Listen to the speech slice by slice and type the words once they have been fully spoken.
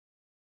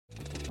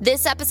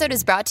This episode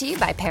is brought to you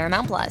by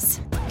Paramount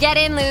Plus. Get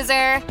in,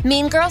 loser!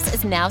 Mean Girls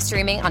is now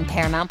streaming on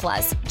Paramount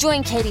Plus.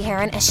 Join Katie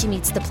Heron as she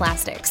meets the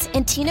plastics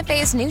in Tina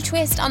Fey's new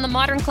twist on the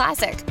modern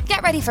classic.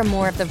 Get ready for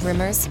more of the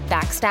rumors,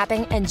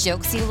 backstabbing, and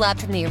jokes you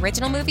loved from the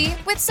original movie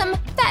with some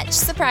fetch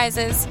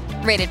surprises.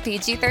 Rated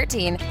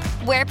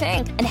PG-13. Wear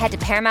pink and head to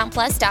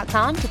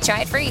ParamountPlus.com to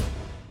try it free.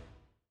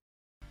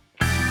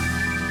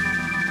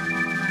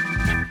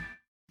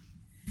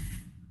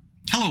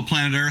 Hello,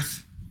 planet Earth.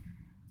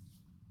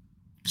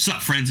 What's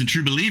up, friends and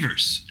true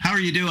believers? How are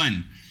you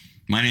doing?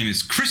 My name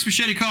is Chris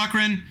Machete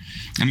Cochran.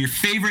 I'm your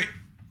favorite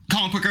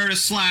comic book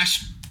artist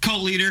slash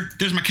cult leader.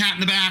 There's my cat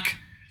in the back.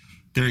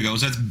 There he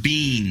goes. That's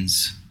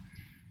Beans.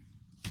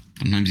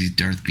 Sometimes he's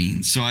Darth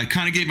Beans. So I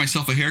kind of gave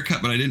myself a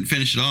haircut, but I didn't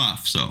finish it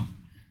off, so.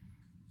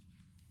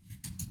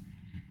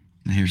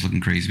 The hair's looking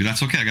crazy, but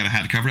that's okay. I got a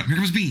hat to cover it up. Here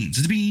comes Beans.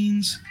 It's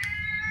Beans.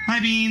 Hi,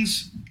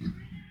 Beans.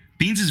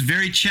 Beans is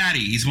very chatty.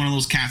 He's one of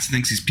those cats that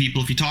thinks he's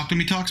people. If you talk to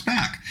him, he talks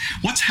back.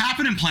 What's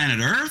happening, planet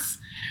Earth?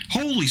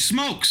 Holy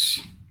smokes.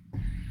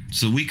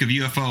 It's the week of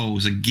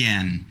UFOs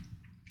again,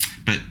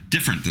 but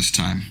different this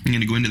time. I'm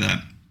going to go into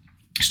that.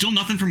 Still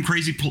nothing from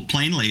Crazy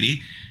Plane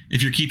Lady,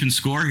 if you're keeping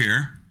score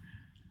here.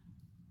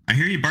 I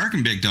hear you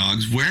barking, big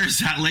dogs. Where's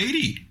that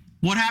lady?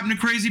 What happened to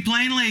Crazy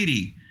Plane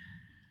Lady?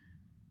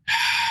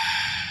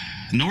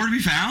 Nowhere to be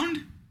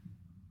found?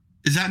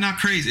 Is that not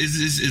crazy?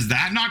 Is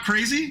that not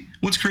crazy?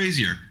 What's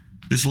crazier?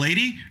 This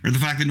lady or the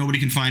fact that nobody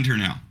can find her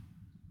now?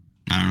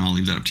 I don't know. I'll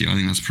leave that up to you. I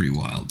think that's pretty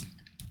wild.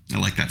 I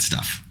like that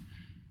stuff.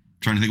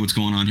 Trying to think what's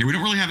going on here. We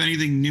don't really have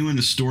anything new in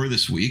the store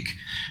this week,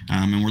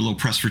 and we're a little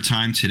pressed for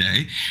time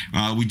today.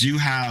 We do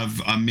have,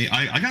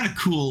 I got a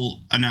cool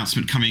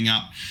announcement coming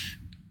up.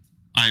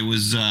 I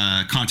was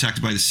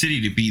contacted by the city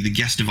to be the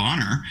guest of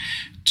honor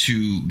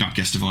not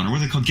guest of honor,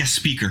 what are they called? Guest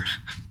speaker.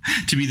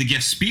 To be the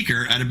guest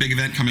speaker at a big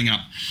event coming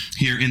up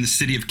here in the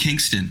city of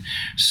Kingston.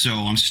 So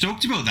I'm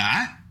stoked about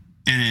that,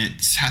 and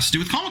it has to do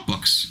with comic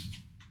books.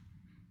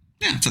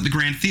 Yeah, it's at the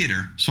Grand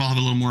Theater, so I'll have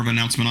a little more of an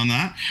announcement on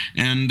that.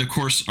 And, of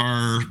course,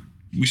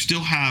 we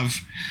still have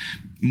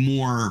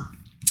more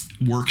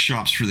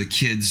workshops for the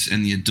kids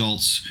and the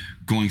adults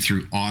going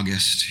through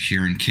August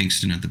here in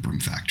Kingston at the Broom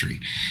Factory.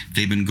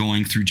 They've been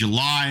going through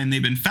July, and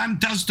they've been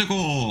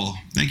fantastical.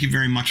 Thank you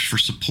very much for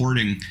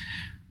supporting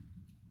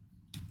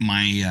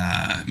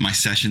my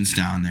sessions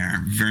down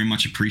there. Very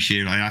much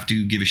appreciated. I have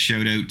to give a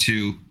shout out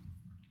to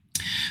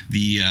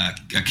the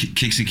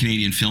Kingston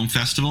Canadian Film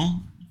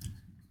Festival,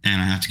 and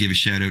I have to give a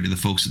shout out to the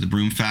folks at the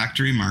Broom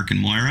Factory, Mark and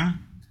Moira.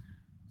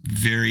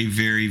 Very,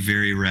 very,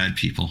 very rad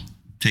people.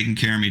 Taking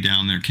care of me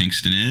down there,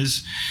 Kingston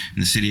is.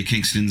 And the city of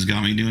Kingston's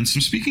got me doing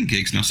some speaking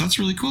gigs now, so that's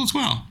really cool as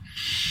well.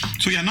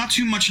 So yeah, not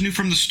too much new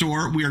from the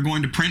store. We are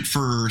going to print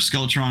for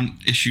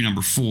Skeletron issue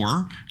number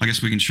 4. I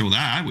guess we can show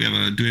that. We have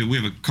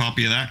a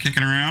copy of that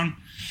kicking around.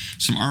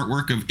 Some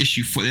artwork of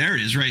issue 4. There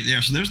it is, right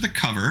there. So there's the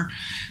cover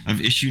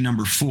of issue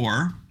number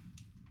 4,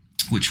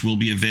 which will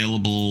be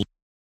available.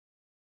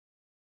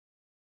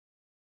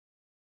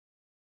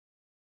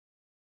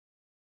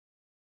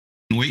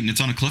 Waiting,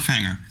 it's on a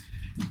cliffhanger.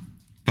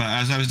 But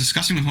as I was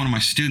discussing with one of my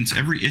students,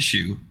 every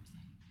issue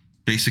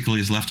basically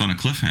is left on a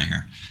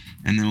cliffhanger.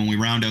 And then when we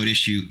round out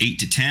issue 8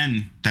 to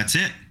 10, that's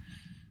it.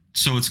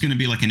 So it's going to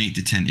be like an 8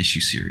 to 10 issue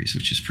series,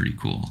 which is pretty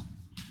cool.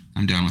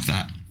 I'm down with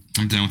that.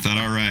 All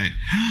right.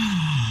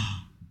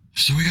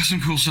 So we got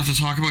some cool stuff to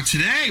talk about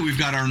today. We've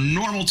got our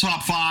normal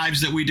top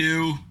 5s that we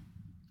do.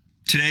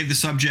 Today, the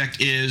subject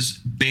is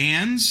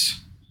bands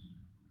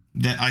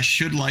that I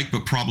should like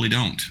but probably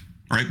don't.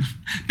 Right?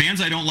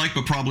 Bands I don't like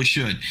but probably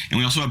should. And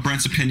we also have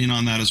Brent's opinion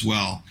on that as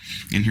well.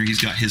 And here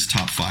he's got his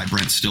top 5.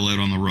 Brent's still out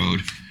on the road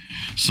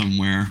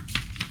somewhere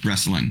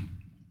wrestling.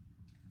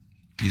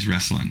 He's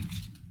wrestling.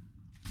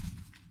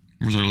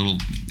 Where's our little...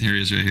 Here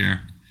he is right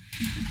here.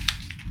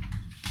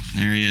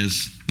 There he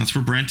is. That's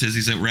where Brent is.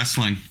 He's out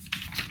wrestling.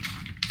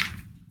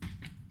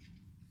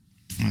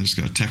 I just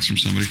got a text from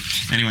somebody.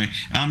 Anyway,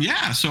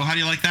 yeah, so how do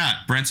you like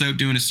that? Brent's out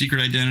doing a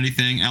secret identity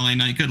thing. LA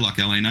Knight. Good luck,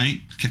 LA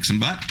Knight. Kick some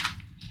butt.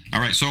 All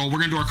right, so we're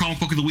going to do our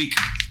comic book of the week.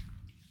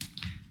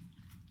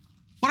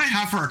 What I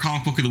have for our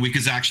comic book of the week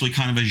is actually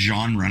kind of a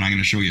genre, and I'm going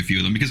to show you a few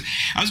of them, because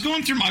I was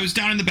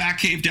down in the back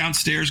cave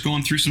downstairs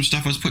going through some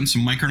stuff. I was putting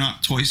some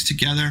Micronaut toys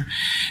together,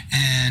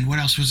 and what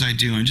else was I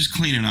doing? Just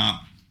cleaning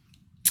up.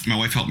 My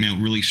wife helped me out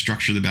really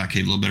structure the back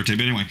cave a little better today.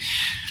 But anyway,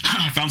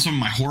 I found some of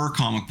my horror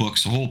comic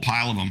books, a whole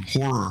pile of them.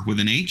 Horror with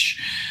an H.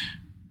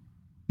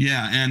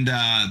 Yeah, and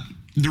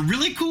they're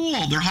really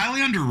cool. They're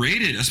highly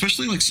underrated,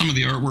 especially like some of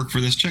the artwork for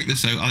this. Check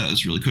this out. Oh,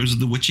 that's really cool. This is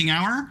The Witching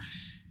Hour.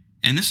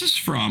 And this is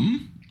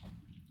from,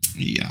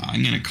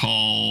 I'm going to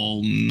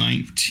call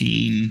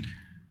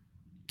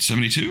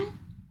 1972.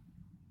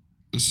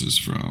 This is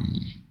from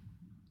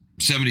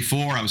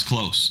 74. I was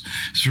close.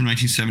 This is from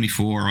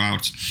 1974. Wow,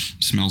 it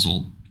smells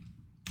old.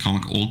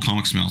 Old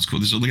comic smells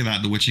cool. Look at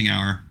that, The Witching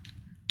Hour.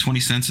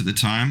 20 cents at the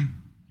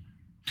time.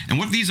 And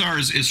what these are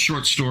is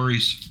short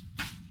stories,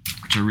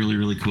 which are really,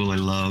 really cool. I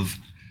love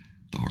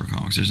the horror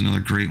comics. There's another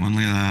great one.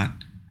 Look at that.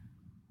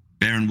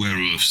 Baron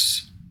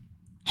Werewolf's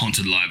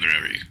Haunted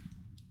Library.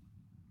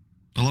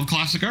 I love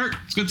classic art.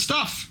 It's good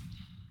stuff.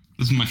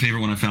 This is my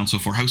favorite one I've found so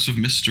far. House of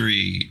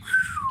Mystery.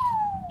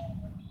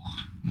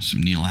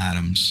 Some Neil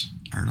Adams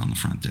art on the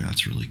front there.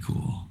 That's really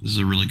cool. This is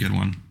a really good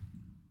one.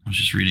 I was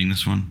just reading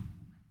this one.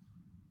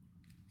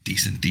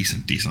 Decent.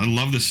 I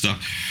love this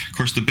stuff. Of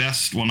course, the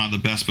best, well, not the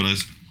best, but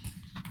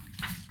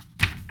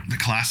the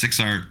classics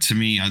are, to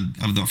me, are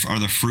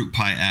the fruit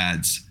pie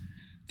ads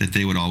that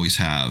they would always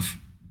have.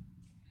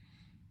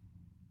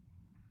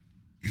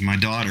 My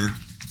daughter,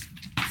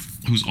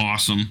 who's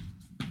awesome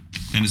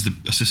and is the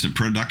assistant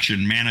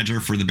production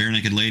manager for the Bare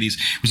Naked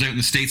Ladies, was out in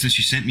the States, and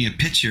she sent me a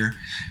picture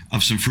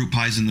of some fruit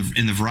pies in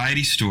the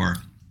variety store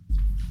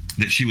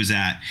that she was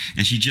at,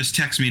 and she just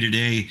texted me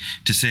today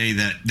to say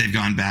that they've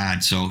gone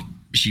bad. So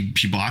she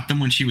bought them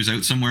when she was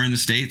out somewhere in the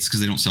States, because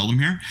they don't sell them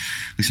here,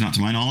 at least not to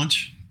my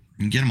knowledge.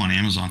 You can get them on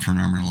Amazon for an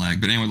arm and a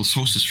leg. But anyway, those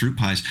Hostess fruit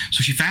pies.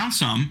 So she found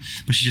some,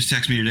 but she just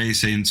texted me today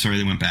saying, sorry,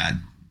 they went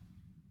bad.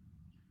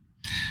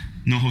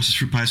 No Hostess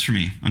fruit pies for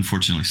me,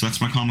 unfortunately. So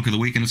that's my comic of the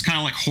week. And it's kind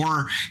of like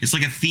horror. It's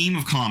like a theme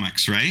of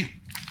comics, right?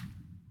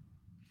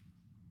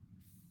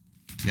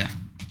 Yeah.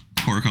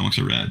 Horror comics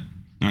are rad.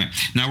 All right.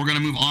 Now we're going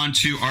to move on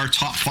to our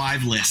top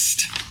 5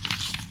 list.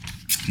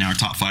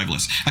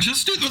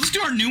 Actually, let's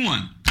do our new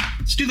one.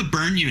 Let's do the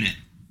burn unit.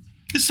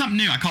 This is something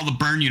new. I call the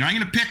burn unit. I'm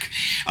going to pick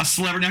a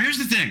celebrity. Now, here's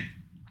the thing.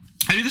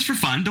 I do this for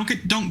fun. Don't get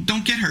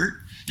hurt.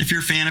 If you're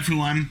a fan of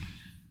who I'm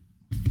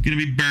going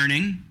to be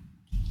burning.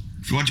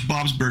 If you watch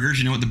Bob's Burgers,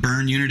 you know what the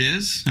burn unit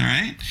is. All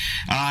right.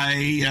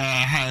 I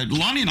had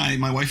Lonnie and I,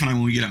 my wife and I,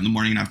 when we get up in the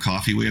morning and have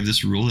coffee, we have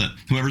this rule that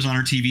whoever's on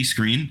our TV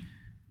screen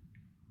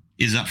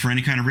is up for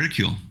any kind of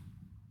ridicule.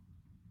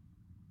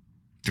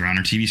 They're on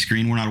our TV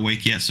screen. We're not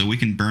awake yet, so we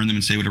can burn them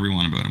and say whatever we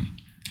want about them.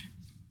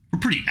 We're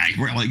pretty nice.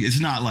 We're like, it's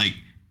not like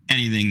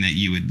anything that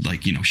you would,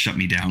 like, shut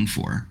me down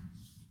for.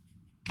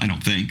 I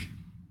don't think.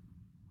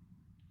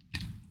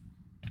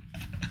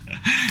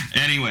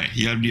 Anyway,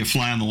 you got to be a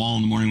fly on the wall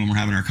in the morning when we're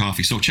having our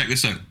coffee. So check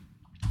this out.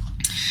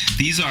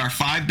 These are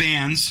 5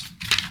 bands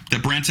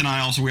that Brent and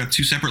I also, we have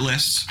 2 separate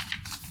lists.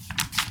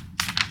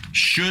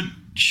 Should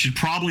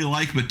probably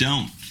like, but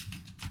don't.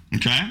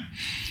 Okay?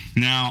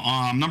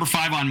 Now, number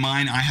 5 on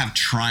mine, I have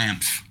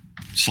Triumph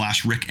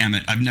 / Rick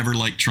Emmett. I've never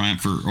liked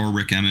Triumph or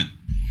Rick Emmett.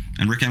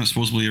 And Rick Emmett's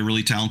supposedly a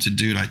really talented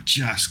dude. I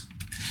just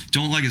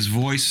don't like his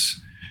voice.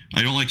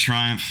 I don't like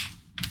Triumph.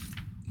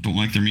 Don't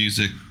like their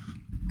music.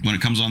 When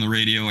it comes on the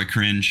radio, I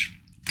cringe.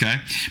 Okay?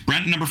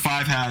 Brent, number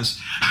 5, has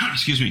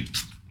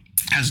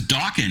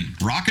Dawkin.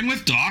 Rockin'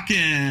 with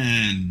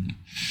Dawkin.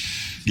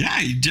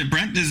 Yeah,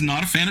 Brent is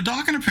not a fan of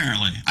Dawkin,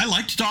 apparently. I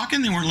liked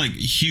Dawkin. They weren't, like,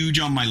 huge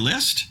on my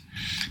list.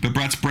 But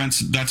that's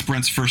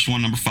Brent's first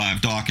one, number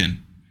 5, Dawkin.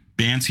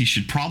 Bands he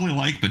should probably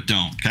like, but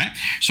don't. Okay?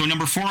 So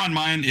number 4 on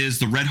mine is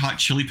the Red Hot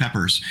Chili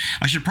Peppers.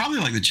 I should probably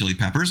like the Chili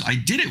Peppers. I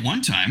did it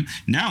one time.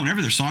 Now,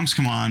 whenever their songs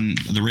come on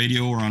the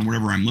radio or on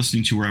whatever I'm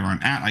listening to, wherever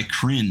I'm at, I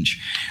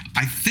cringe.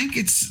 I think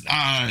it's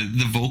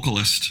the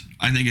vocalist.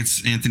 I think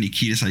it's Anthony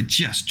Kiedis. It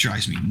just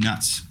drives me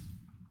nuts.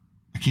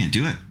 I can't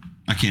do it.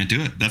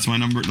 That's my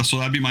number. So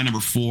that'd be my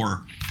number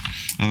 4.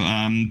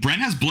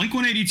 Brent has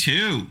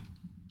Blink-182.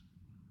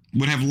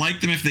 Would have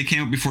liked them if they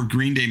came out before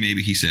Green Day,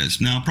 maybe, he says.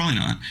 No, probably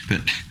not.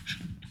 But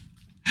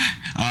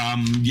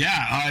I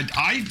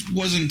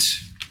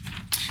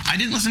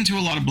didn't listen to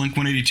a lot of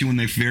Blink-182 when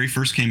they very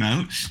first came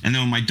out. And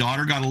then when my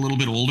daughter got a little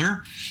bit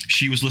older,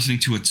 she was listening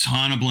to a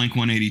ton of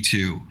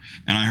Blink-182.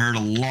 And I heard a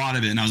lot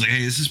of it. And I was like,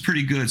 hey, this is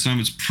pretty good. Some of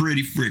it's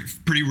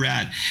pretty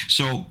rad.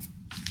 So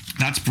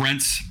that's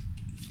Brent's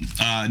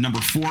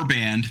number 4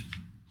 band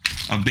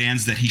of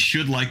bands that he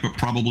should like but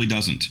probably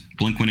doesn't.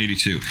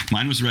 Blink-182.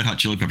 Mine was Red Hot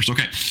Chili Peppers.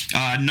 Okay.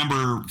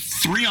 Number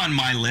 3 on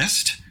my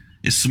list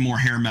is some more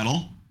hair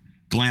metal,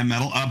 glam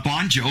metal.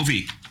 Bon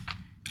Jovi.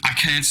 I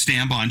can't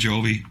stand Bon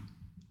Jovi.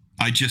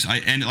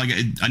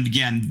 And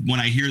again, when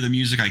I hear the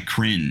music, I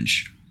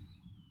cringe.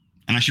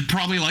 And I should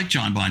probably like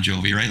John Bon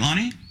Jovi, right,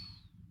 Lonnie?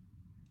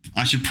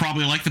 I should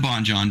probably like the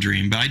Bon John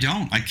Dream, but I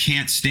don't. I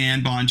can't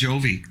stand Bon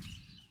Jovi.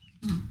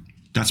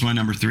 That's my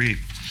number 3.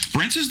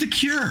 Brent's is The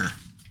Cure.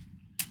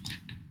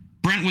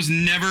 Brent was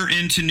never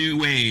into new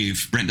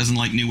wave. Brent doesn't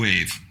like new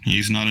wave.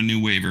 He's not a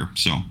new waver.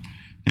 So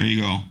there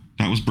you go.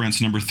 That was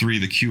Brent's number 3,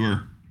 The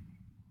Cure.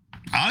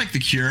 I like The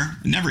Cure.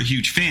 Never a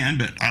huge fan,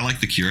 but I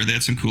like The Cure. They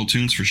had some cool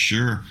tunes for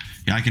sure.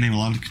 Yeah, I can name a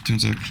lot of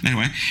tunes.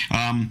 Anyway,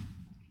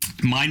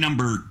 my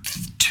number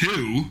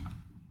 2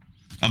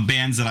 of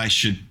bands that I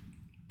should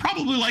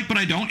probably like, but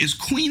I don't, is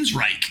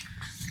Queensryche.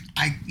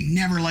 I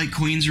never liked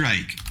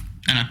Queensryche.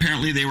 And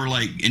apparently they were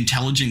like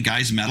intelligent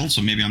guys metal,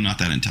 so maybe I'm not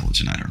that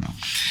intelligent. I don't know.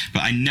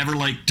 But I never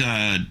liked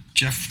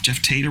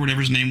Jeff Tate or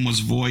whatever his name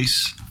was,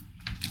 voice.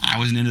 I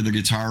wasn't into the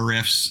guitar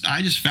riffs.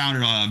 I just found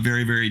it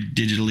very, very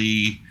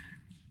digitally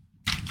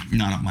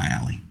not up my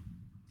alley.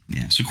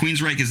 Yeah, so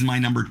Queensryche is my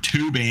number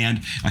 2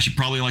 band. I should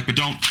probably like, but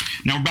don't.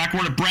 Now we're back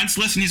over to Brent's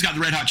list, and he's got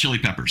the Red Hot Chili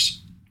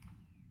Peppers.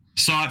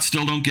 Saw it,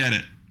 still don't get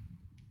it.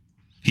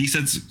 He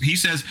says,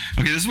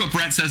 okay, this is what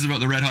Brent says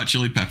about the Red Hot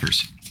Chili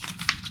Peppers.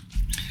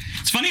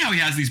 It's funny how he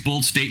has these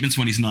bold statements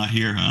when he's not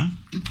here, huh?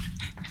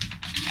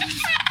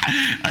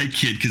 I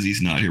kid because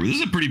he's not here. But this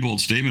is a pretty bold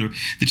statement.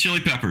 The Chili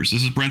Peppers.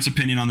 This is Brent's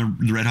opinion on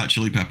the Red Hot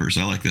Chili Peppers.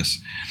 I like this.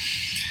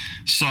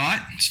 Saw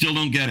it, still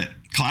don't get it.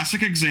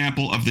 Classic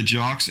example of the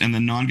jocks and the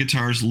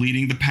non-guitars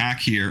leading the pack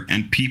here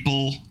and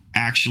people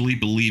actually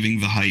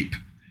believing the hype.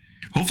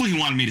 Hopefully he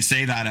wanted me to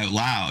say that out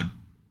loud.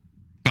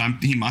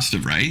 But he must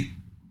have, right?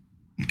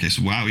 Okay,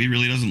 so wow, he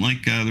really doesn't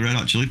like the Red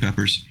Hot Chili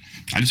Peppers.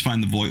 I just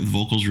find the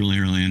vocals really,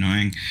 really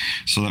annoying.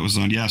 So that was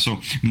on, yeah. So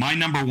my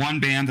number one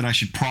band that I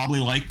should probably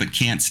like but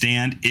can't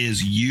stand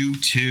is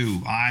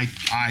U2. I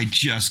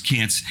just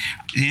can't.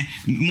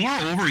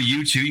 Moreover,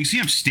 U2, you can see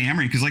I'm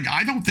stammering because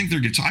I don't think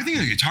I think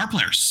their guitar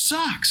player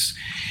sucks.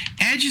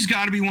 Edge has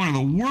got to be one of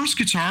the worst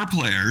guitar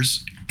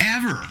players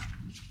ever.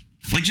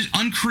 Just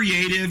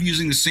uncreative,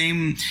 using the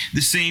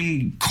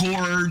same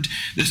chord,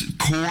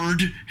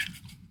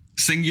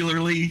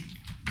 singularly,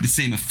 the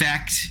same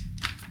effect.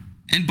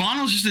 And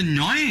Bono's just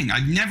annoying.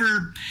 I've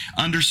never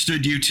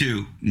understood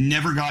U2.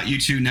 Never got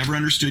U2. Never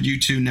understood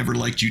U2. Never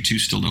liked U2.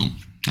 Still don't.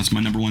 That's my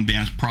number one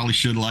band. Probably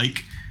should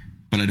like,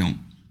 but I don't.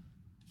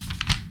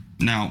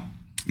 Now,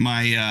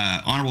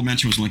 my honorable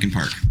mention was Linkin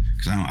Park.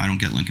 Because I don't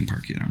get Linkin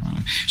Park yet.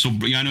 So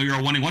I know you're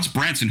all wondering, what's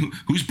Brent's? And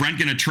who's Brent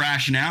going to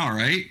trash now,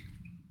 right?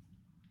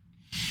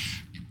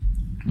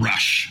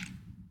 Rush.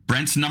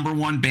 Brent's number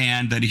one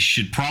band that he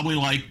should probably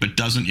like but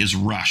doesn't is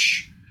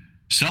Rush.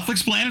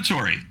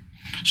 Self-explanatory.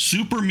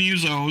 Super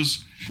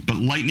musos, but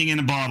lightning in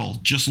a bottle.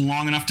 Just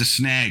long enough to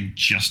snag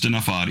just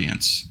enough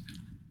audience.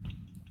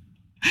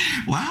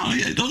 Wow,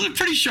 yeah, those are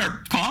pretty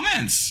sharp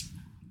comments.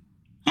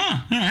 Huh,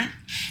 all right.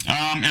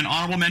 And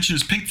honorable mention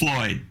is Pink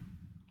Floyd.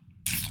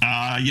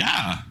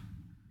 Yeah,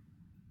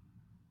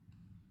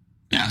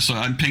 so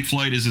Pink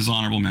Floyd is his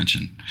honorable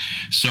mention.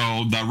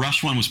 So the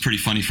Rush one was pretty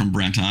funny from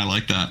Brent. I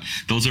like that.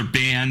 Those are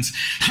bands.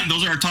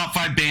 Those are our top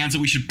 5 bands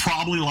that we should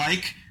probably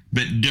like,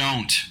 but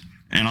don't.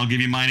 And I'll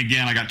give you mine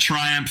again. I got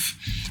Triumph,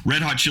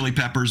 Red Hot Chili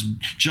Peppers,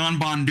 John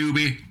Bon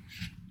Jovi,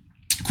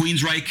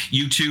 Queensryche,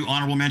 U2,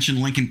 honorable mention,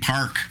 Linkin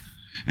Park.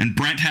 And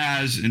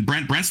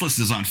Brent's list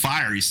is on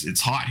fire.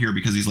 It's hot here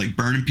because he's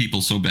burning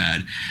people so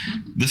bad.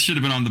 This should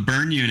have been on the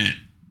burn unit.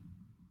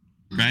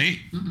 Right?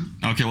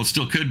 Mm-hmm. Okay, well, it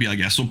still could be, I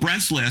guess. So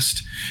Brent's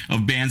list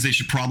of bands they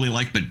should probably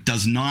like but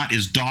does not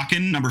is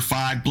Dokken, number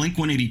 5,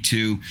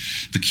 Blink-182,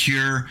 The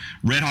Cure,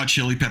 Red Hot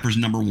Chili Peppers,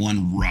 number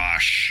 1,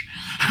 Rush.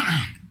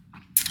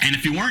 And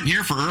if you weren't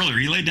here for earlier,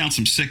 he laid down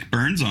some sick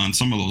burns on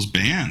some of those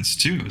bands,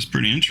 too. It was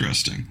pretty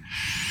interesting.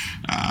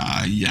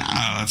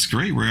 Yeah, that's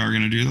great. We are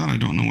going to do that. I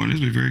don't know what it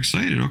is. We're very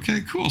excited.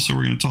 Okay, cool. So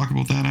we're going to talk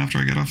about that after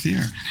I get off the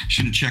air.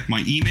 Shouldn't check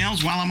my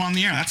emails while I'm on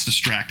the air. That's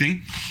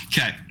distracting.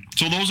 Okay,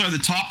 so those are the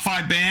top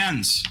 5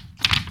 bands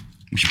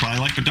we should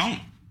probably like but don't.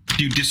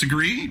 Do you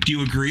disagree? Do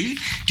you agree?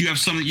 Do you have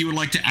something that you would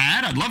like to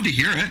add? I'd love to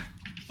hear it.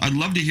 I'd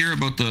love to hear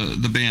about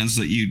the bands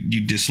that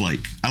you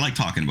dislike. I like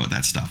talking about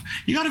that stuff.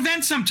 You got to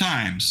vent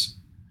sometimes.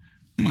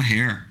 My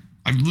hair.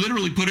 I've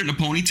literally put it in a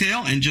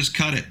ponytail and just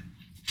cut it.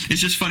 It's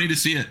just funny to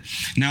see it.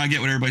 Now I get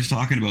what everybody's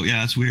talking about.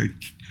 Yeah, that's weird.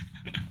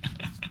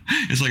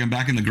 It's like I'm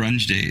back in the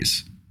grunge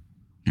days.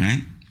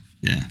 Right?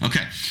 Yeah.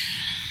 Okay.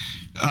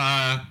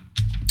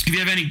 If you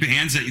have any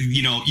bands that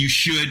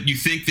you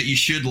think that you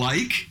should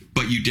like,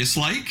 but you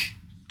dislike,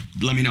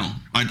 let me know.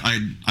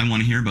 I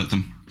want to hear about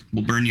them.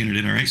 We'll burn unit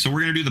it, all right? So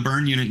we're going to do the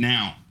burn unit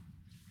now.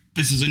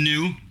 This is a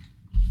new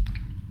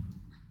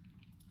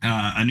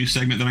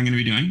segment that I'm going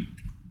to be doing.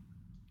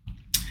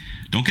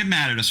 Don't get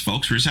mad at us,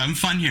 folks. We're just having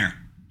fun here.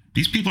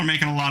 These people are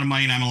making a lot of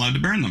money and I'm allowed to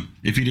burn them.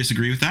 If you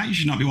disagree with that, you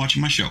should not be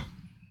watching my show.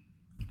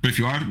 But if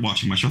you are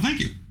watching my show, thank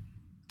you.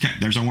 Okay,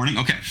 there's our warning.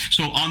 Okay,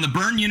 so on the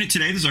burn unit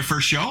today, this is our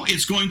first show.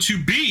 It's going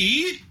to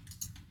be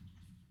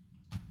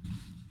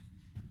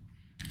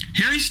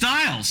Harry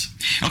Styles.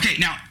 Okay,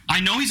 now, I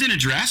know he's in a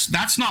dress.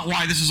 That's not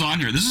why this is on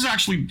here. This is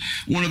actually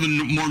one of the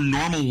more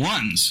normal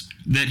ones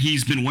that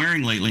he's been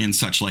wearing lately and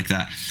such like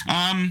that.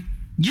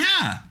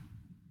 Yeah.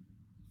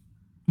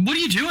 What are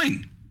you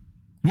doing?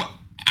 What?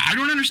 I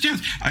don't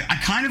understand. I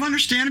kind of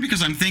understand it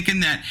because I'm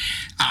thinking that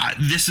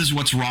this is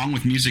what's wrong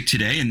with music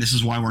today, and this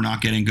is why we're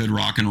not getting good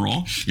rock and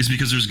roll, is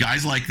because there's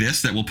guys like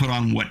this that will put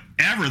on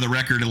whatever the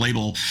record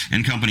label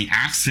and company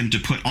asks him to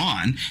put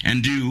on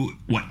and do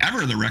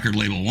whatever the record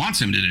label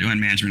wants him to do, and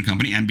management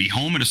company, and be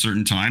home at a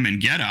certain time and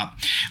get up.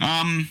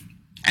 And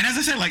as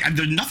I said,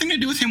 there's nothing to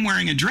do with him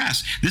wearing a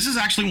dress. This is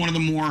actually one of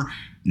the more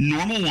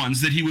normal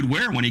ones that he would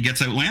wear when he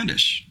gets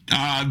outlandish.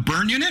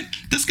 Burn unit,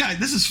 this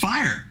is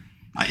fire.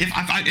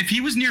 If he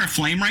was near a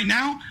flame right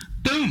now,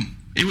 boom,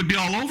 it would be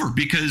all over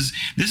because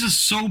this is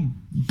so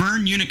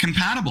burn unit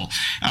compatible.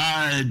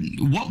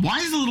 Why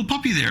is the little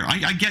puppy there?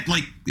 I get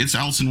it's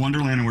Alice in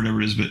Wonderland or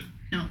whatever it is, but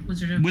no,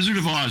 Wizard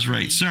of Oz,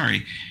 right?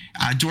 Sorry,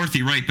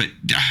 Dorothy, right? But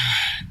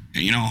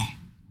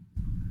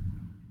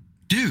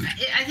dude,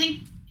 I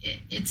think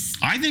it's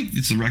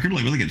the record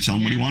label. They get to tell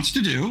him what he wants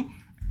to do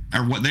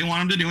or what they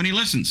want him to do, and he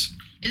listens.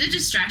 Is it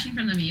distracting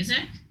from the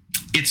music?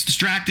 It's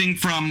distracting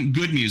from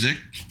good music.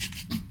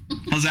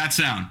 How's that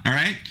sound? All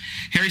right?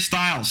 Harry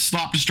Styles,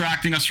 stop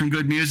distracting us from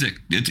good music.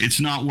 It's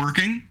not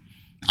working.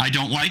 I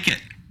don't like it.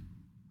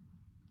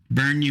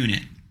 Burn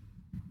unit.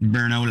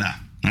 Burnola.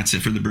 That's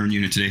it for the burn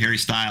unit today. Harry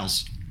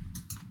Styles.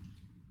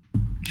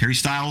 Harry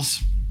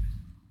Styles,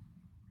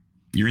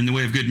 you're in the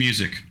way of good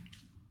music.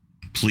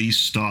 Please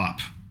stop.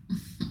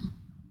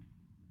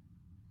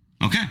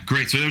 Okay,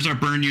 great. So there's our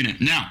burn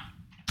unit. Now,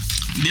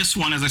 this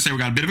one, as I say, we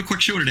got a bit of a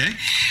quick show today.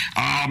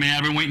 Oh, man,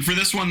 I've been waiting for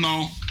this one,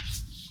 though.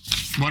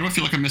 Why do I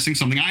feel like I'm missing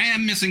something? I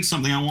am missing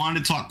something I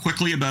wanted to talk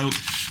quickly about.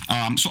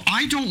 So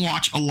I don't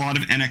watch a lot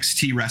of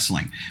NXT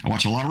wrestling. I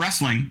watch a lot of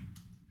wrestling,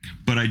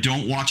 but I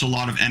don't watch a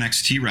lot of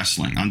NXT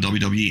wrestling on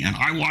WWE. And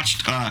I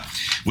watched,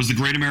 was the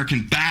Great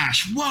American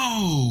Bash.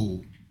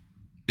 Whoa!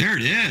 There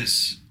it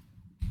is.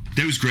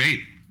 That was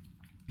great.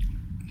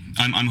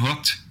 I'm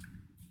hooked.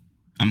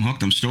 I'm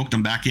hooked. I'm stoked.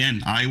 I'm back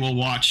in. I will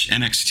watch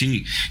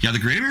NXT. Yeah, the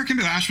Great American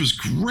Bash was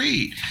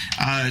great.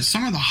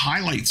 Some of the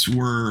highlights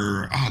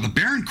were the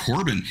Baron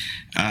Corbin,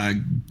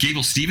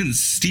 Gable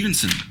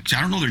Stevenson, which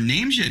I don't know their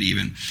names yet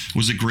even,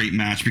 was a great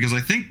match because I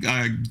think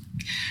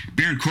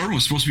Baron Corbin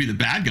was supposed to be the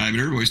bad guy, but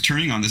everybody was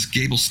turning on this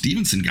Gable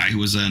Stevenson guy who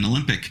was an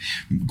Olympic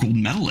gold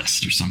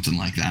medalist or something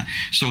like that.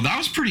 So that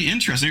was pretty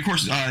interesting. Of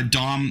course,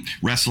 Dom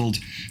wrestled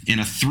in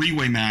a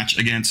three-way match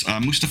against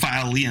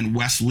Mustafa Ali and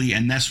Wes Lee,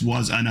 and this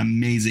was an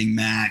amazing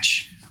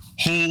match.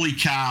 Holy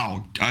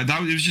cow.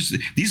 It was just,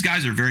 these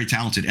guys are very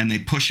talented and they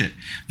push it.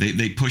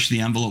 They push the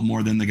envelope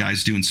more than the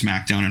guys do in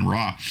SmackDown and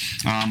Raw.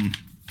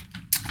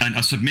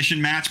 A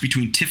submission match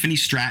between Tiffany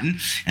Stratton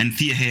and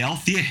Thea Hale.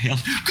 Thea Hale,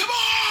 come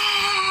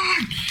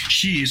on!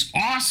 She is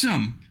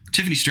awesome.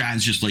 Tiffany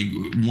Stratton's just like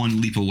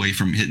one leap away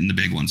from hitting the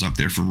big ones up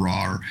there for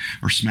Raw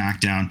or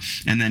SmackDown.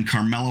 And then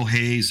Carmelo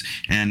Hayes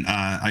and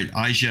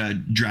Aja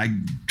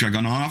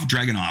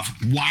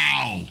Dragunov.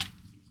 Wow.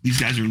 These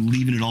guys are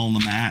leaving it all on the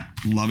mat.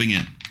 Loving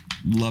it.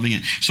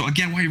 So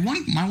again,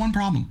 my one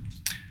problem,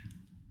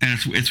 and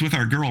it's with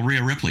our girl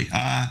Rhea Ripley.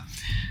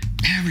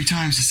 Every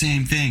time it's the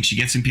same thing. She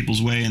gets in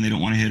people's way and they don't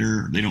want to hit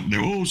her.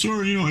 They're oh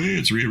sorry, hey,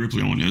 it's Rhea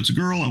Ripley. It's a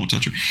girl. I won't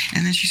touch her.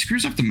 And then she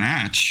screws up the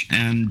match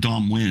and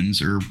Dom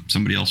wins, or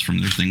somebody else from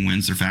their thing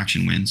wins. Their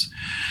faction wins.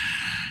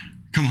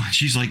 Come on,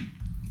 she's like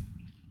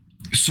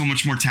so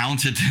much more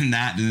talented than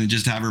that, than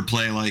just have her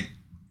play like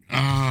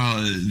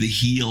the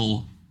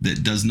heel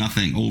that does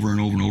nothing over and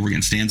over and over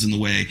again, stands in the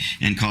way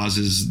and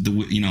causes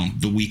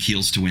the weak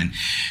heels to win.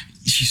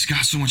 She's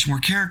got so much more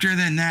character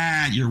than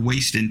that. You're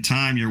wasting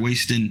time. You're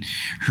wasting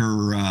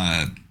her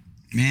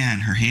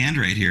her hand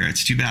right here.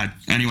 It's too bad.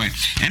 Anyway,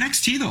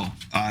 NXT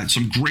though,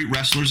 some great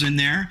wrestlers in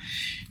there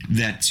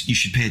that you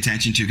should pay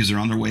attention to because they're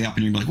on their way up,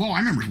 and you're like, whoa, I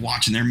remember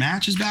watching their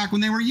matches back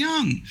when they were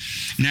young.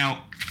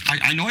 Now,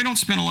 I know I don't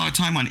spend a lot of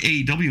time on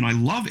AEW, and I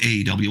love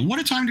AEW. What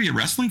a time to be a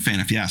wrestling fan,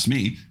 if you ask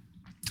me.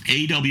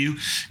 AEW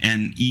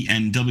and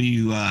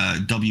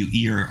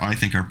WWE I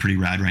think are pretty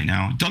rad right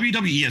now.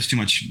 WWE has too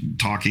much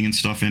talking and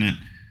stuff in it,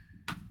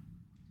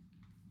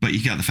 but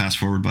you got the fast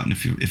forward button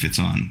if it's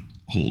on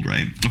hold,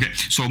 right? Okay,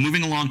 so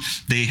moving along,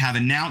 they have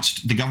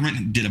announced, the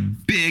government did a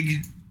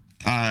big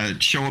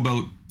show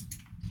about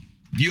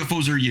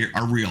UFOs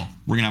are real.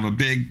 We're gonna have a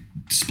big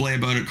display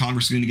about it.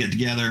 Congress is gonna get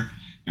together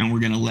and we're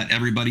gonna let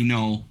everybody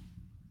know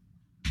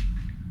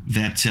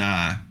that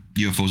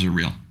UFOs are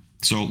real.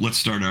 So let's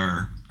start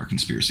our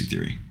conspiracy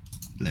theory.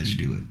 Let's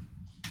do it.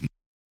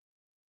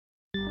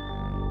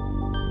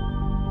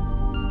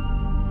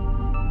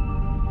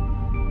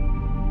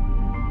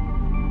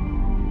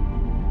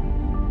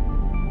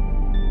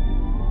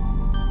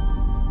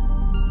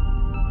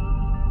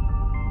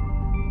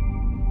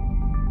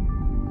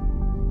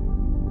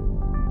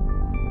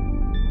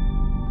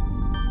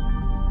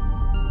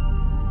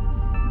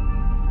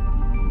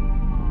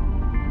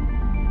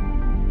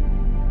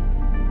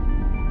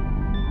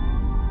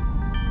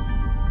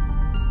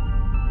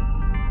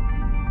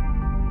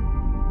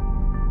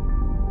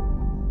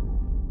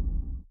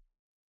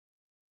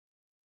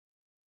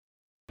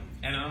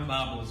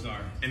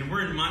 And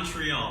we're in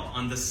Montreal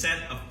on the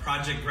set of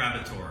Project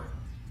Gravator.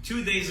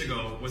 2 days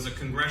ago was a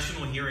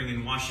congressional hearing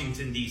in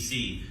Washington,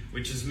 D.C.,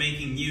 which is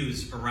making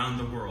news around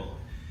the world.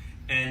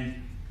 And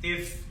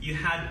if you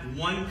had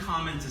one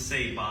comment to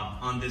say,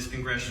 Bob, on this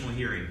congressional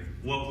hearing,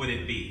 what would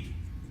it be?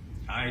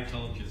 I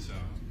told you so.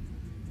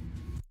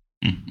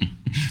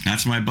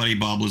 That's my buddy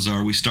Bob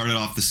Lazar. We started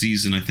off the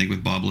season, I think,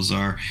 with Bob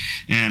Lazar,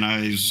 and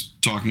I was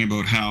talking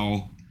about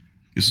how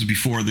this was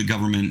before the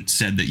government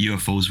said that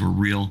UFOs were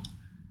real.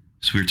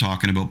 So we were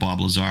talking about Bob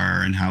Lazar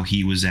and how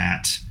he was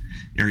at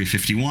Area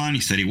 51. He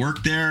said he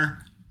worked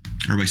there.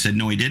 Everybody said,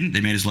 no, he didn't. They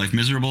made his life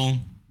miserable.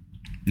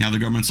 Now the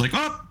government's like,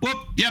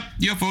 yep,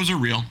 UFOs are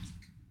real.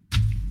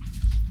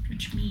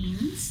 Which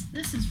means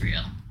this is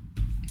real.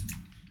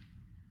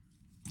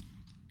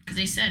 Because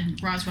they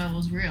said Roswell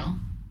was real.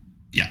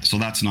 Yeah, so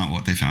that's not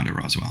what they found at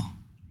Roswell.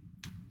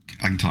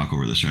 I can talk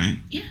over this, right?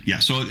 Yeah. Yeah,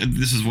 so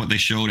this is what they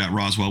showed at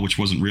Roswell, which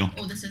wasn't real.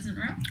 Oh, this isn't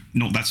real?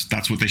 No,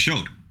 that's what they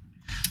showed.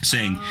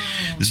 Saying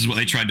this is what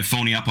they tried to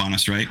phony up on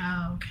us, right?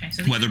 Oh, okay.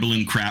 So weather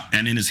balloon crap,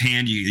 and in his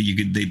hand,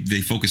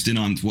 they focused in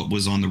on what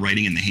was on the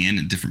writing in the hand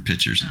in different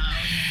pictures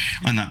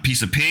on that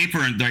piece of paper,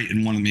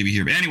 and one maybe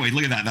here. But anyway,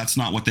 look at that. That's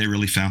not what they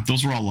really found.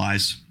 Those were all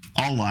lies.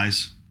 All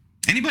lies.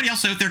 Anybody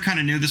else out there kind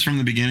of knew this from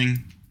the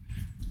beginning?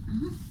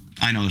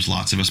 I know there's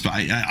lots of us, but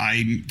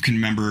I can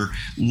remember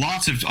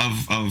lots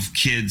of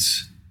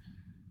kids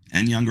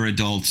and younger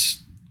adults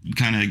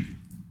kind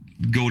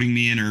of goading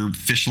me in or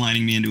fish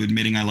lining me into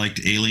admitting I liked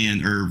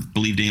alien or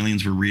believed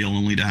aliens were real,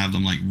 only to have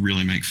them like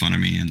really make fun of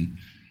me. And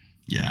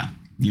yeah,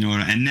 you know,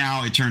 and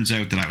now it turns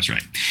out that I was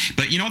right.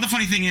 But you know what the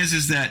funny thing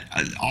is that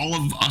all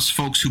of us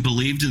folks who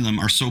believed in them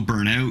are so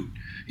burnt out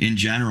in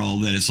general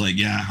that it's like,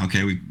 yeah,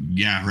 okay,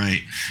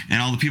 right.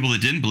 And all the people that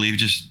didn't believe,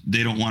 just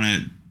they don't want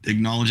to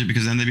acknowledge it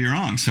because then they'd be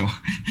wrong. So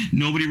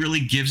nobody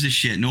really gives a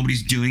shit.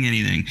 Nobody's doing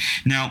anything.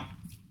 Now,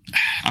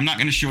 I'm not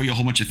going to show you a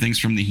whole bunch of things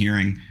from the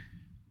hearing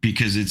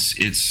because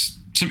it's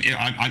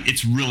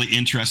really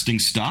interesting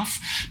stuff.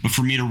 But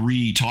for me to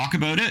re-talk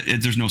about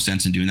it, there's no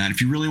sense in doing that.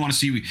 If you really want to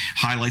see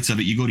highlights of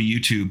it, you go to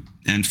YouTube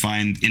and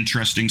find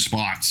interesting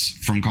spots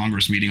from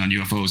Congress meeting on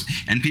UFOs,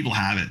 and people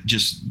have it.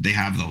 Just they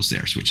have those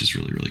there, which is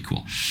really, really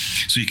cool.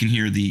 So you can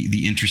hear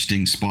the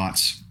interesting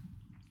spots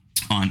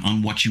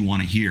on what you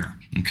want to hear.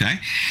 Okay.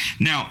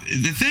 Now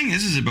the thing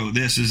is about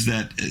this is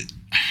that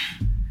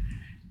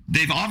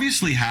they've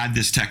obviously had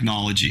this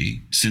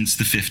technology since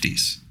the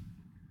 50s.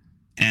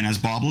 And as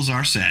Bob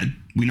Lazar said,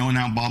 we know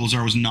now Bob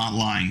Lazar was not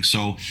lying.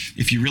 So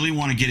if you really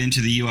want to get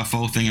into the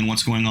UFO thing and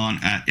what's going on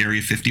at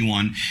Area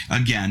 51,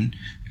 again,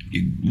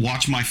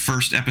 watch my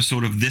first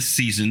episode of this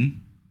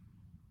season,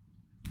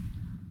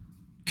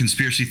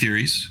 Conspiracy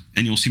Theories,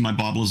 and you'll see my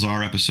Bob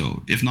Lazar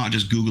episode. If not,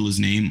 just Google his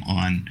name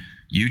on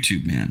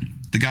YouTube, man.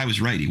 The guy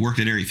was right. He worked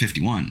at Area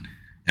 51.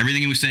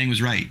 Everything he was saying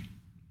was right.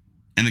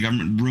 And the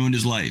government ruined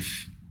his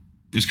life.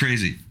 It was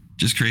crazy.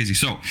 Just crazy.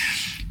 So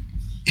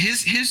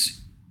his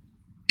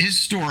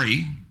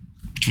story,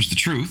 which was the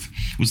truth,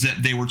 was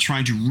that they were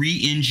trying to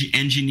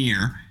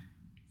re-engineer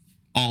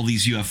all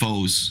these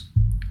UFOs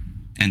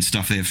and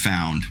stuff they have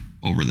found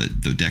over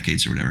the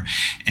decades or whatever.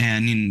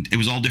 And it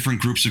was all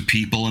different groups of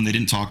people, and they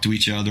didn't talk to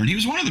each other. And he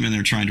was one of them, and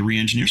they're trying to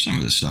re-engineer some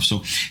of this stuff.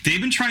 So they've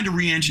been trying to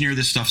re-engineer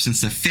this stuff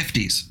since the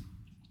 50s.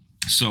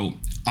 So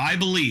I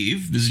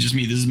believe, this is just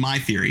me, this is my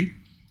theory,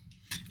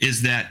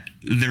 is that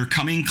they're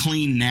coming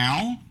clean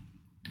now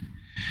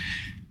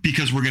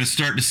because we're going to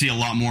start to see a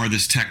lot more of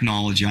this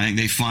technology. I think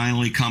they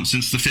finally come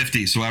since the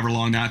 50s, so however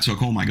long that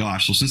took. Oh my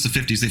gosh. So since the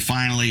 50s, they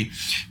finally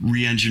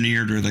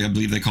re-engineered, or I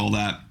believe they call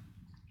that,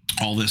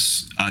 all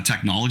this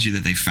technology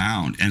that they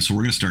found. And so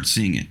we're going to start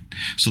seeing it.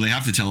 So they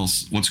have to tell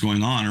us what's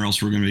going on, or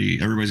else everybody's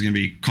going to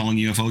be calling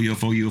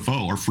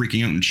UFO, or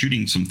freaking out and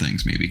shooting some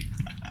things maybe,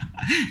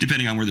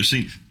 depending on where they're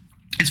seen.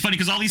 It's funny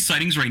because all these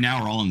sightings right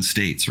now are all in the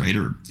States, right?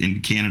 Or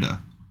in Canada.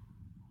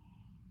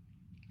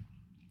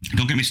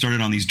 Don't get me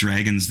started on these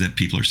dragons that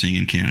people are seeing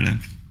in Canada.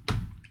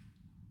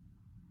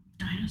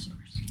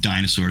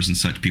 Dinosaurs and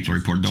such. People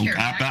report.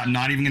 I'm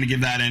not even going to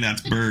give that in.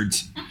 That's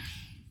birds.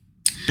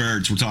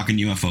 Birds. We're talking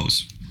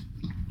UFOs.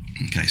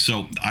 Okay,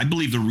 so I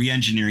believe the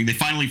re-engineering, they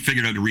finally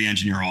figured out to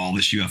re-engineer all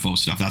this UFO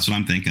stuff. That's what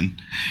I'm thinking.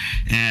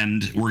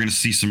 And we're going to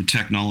see some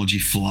technology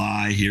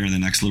fly here in the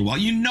next little while.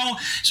 You know,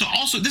 so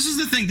also, this is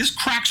the thing. This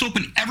cracks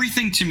open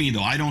everything to me,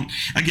 though.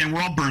 Again,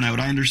 we're all burnout.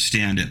 I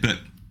understand it. But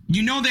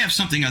you know they have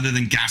something other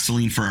than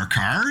gasoline for our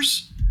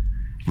cars,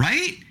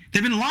 right?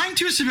 They've been lying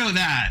to us about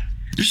that.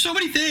 There's so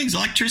many things.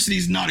 Electricity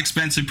is not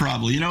expensive,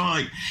 probably. You know,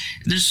 like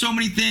there's so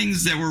many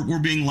things that we're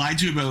being lied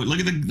to about. Look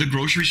at the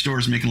grocery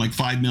stores making like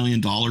 $5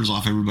 million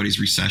off everybody's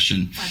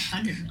recession.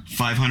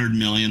 500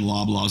 million.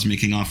 Loblaws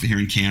making off here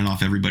in Canada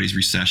off everybody's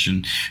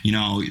recession. You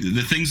know,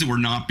 the things that we're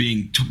not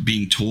being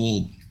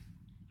told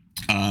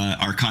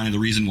are kind of the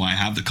reason why I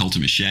have the cult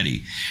of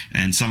machete.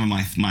 And some of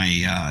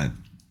my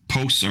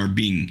posts are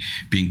being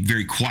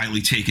very quietly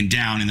taken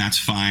down, and that's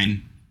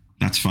fine.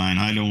 That's fine.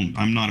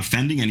 I'm not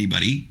offending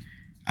anybody.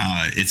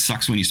 It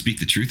sucks when you speak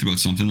the truth about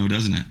something, though,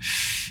 doesn't it?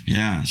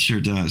 Yeah, it sure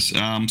does.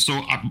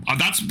 So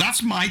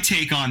that's my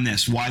take on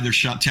this. Why they're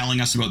telling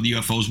us about the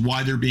UFOs.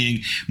 Why they're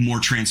being more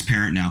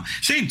transparent now.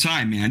 Same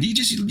time, man.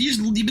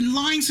 You've been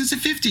lying since the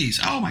 50s.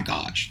 Oh my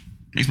gosh,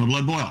 makes my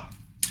blood boil.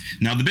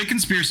 Now the big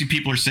conspiracy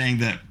people are saying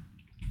that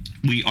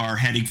we are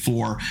heading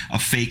for a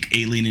fake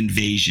alien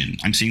invasion.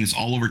 I'm seeing this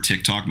all over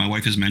TikTok. My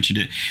wife has mentioned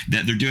it,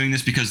 that they're doing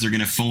this because they're going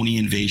to phony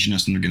invasion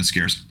us and they're going to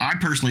scare us. I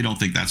personally don't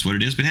think that's what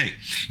it is, but hey,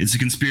 it's a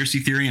conspiracy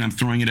theory and I'm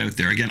throwing it out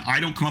there. Again, I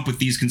don't come up with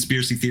these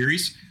conspiracy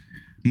theories.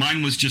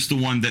 Mine was just the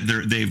one that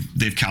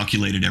they've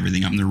calculated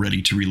everything up and they're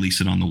ready to release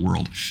it on the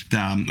world.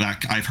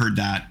 I've heard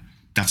that.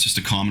 That's just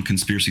a common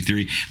conspiracy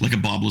theory, like a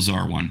Bob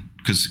Lazar one,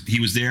 because he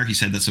was there. He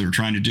said that's what we're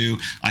trying to do.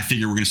 I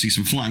figure we're going to see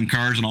some flying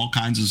cars and all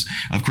kinds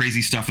of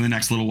crazy stuff in the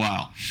next little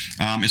while.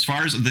 As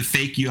far as the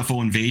fake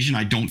UFO invasion,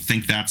 I don't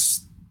think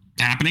that's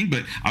happening,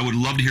 but I would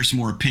love to hear some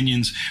more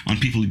opinions on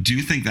people who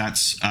do think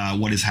that's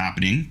what is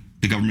happening.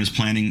 The government is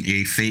planning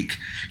a fake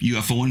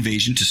UFO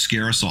invasion to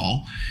scare us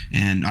all.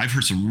 And I've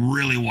heard some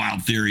really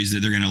wild theories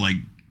that they're going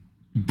to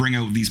bring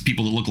out these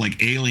people that look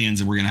like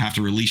aliens, and we're going to have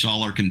to release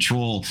all our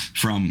control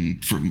from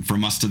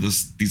us to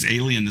this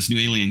new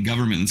alien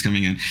government that's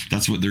coming in.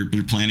 That's what they're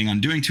planning on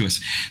doing to us.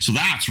 So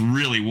that's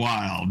really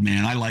wild,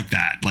 man. I like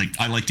that. Like,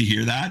 I like to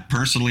hear that.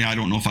 Personally, I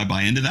don't know if I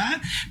buy into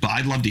that, but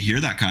I'd love to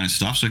hear that kind of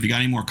stuff. So if you got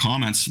any more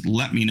comments,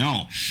 let me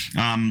know.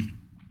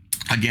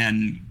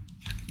 Again,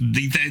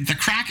 the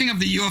cracking of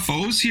the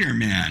UFOs here,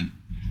 man.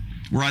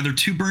 We're either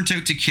too burnt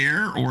out to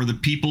care, or the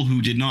people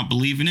who did not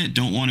believe in it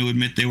don't want to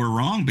admit they were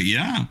wrong. But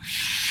yeah.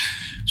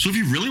 So if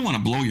you really want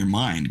to blow your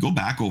mind, go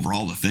back over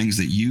all the things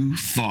that you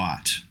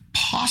thought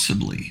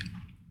possibly.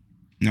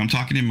 Now I'm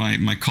talking to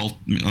my cult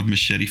of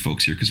machete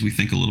folks here, because we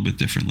think a little bit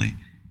differently.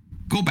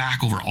 Go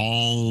back over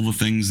all the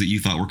things that you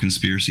thought were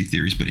conspiracy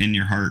theories, but in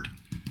your heart,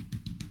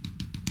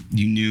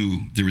 you knew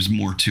there was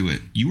more to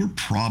it. You were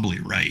probably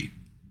right.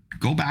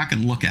 Go back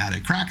and look at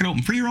it. Crack it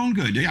open for your own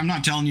good. I'm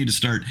not telling you to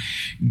start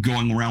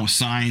going around with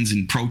signs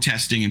and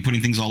protesting and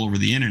putting things all over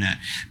the internet.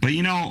 But,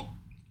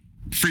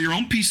 for your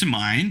own peace of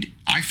mind,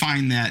 I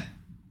find that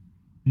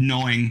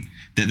knowing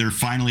that they're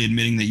finally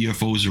admitting that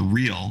UFOs are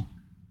real,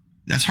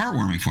 that's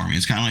heartwarming for me.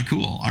 It's kind of like,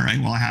 cool. All right,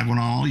 well, I had one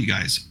on all you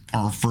guys.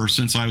 Or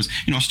since I was,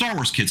 Star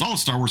Wars kids. All the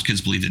Star Wars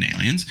kids believed in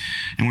aliens,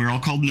 and we were all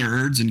called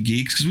nerds and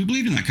geeks because we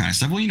believed in that kind of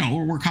stuff.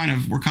 Well, we're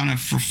kind of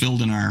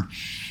fulfilled in our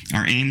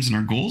aims and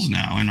our goals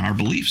now and our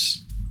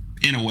beliefs,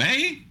 in a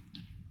way.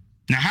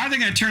 Now, how are they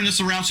going to turn this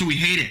around so we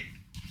hate it?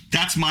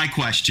 That's my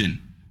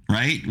question,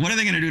 right? What are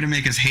they going to do to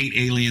make us hate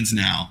aliens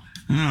now?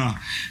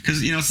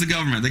 Because it's the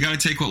government. They got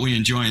to take what we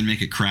enjoy and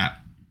make it crap.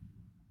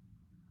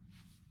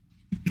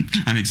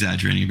 I'm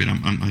exaggerating a bit.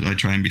 I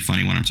try and be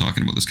funny when I'm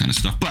talking about this kind of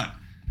stuff. But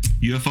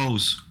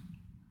UFOs,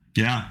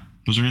 yeah,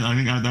 I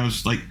think that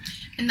was like,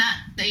 and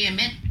that they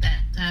admit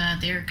that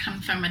they're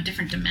come from a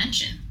different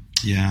dimension.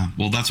 Yeah,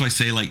 well, that's why I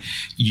say, like,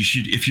 you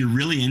should, if you're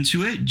really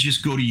into it,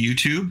 just go to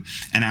YouTube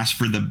and ask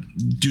for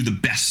do the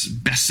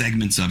best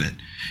segments of it,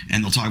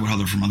 and they'll talk about how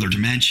they're from other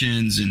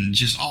dimensions and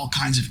just all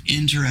kinds of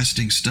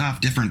interesting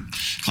stuff, different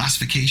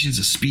classifications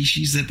of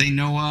species that they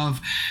know of,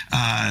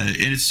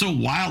 and it's so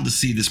wild to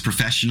see this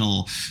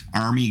professional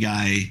army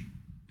guy,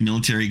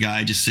 military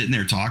guy, just sitting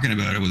there talking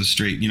about it with a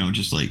straight,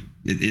 just like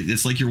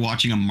it's like you're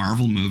watching a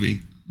Marvel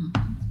movie.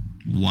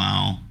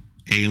 Wow,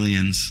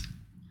 aliens.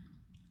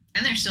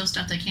 And there's still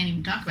stuff they can't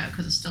even talk about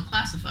because it's still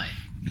classified.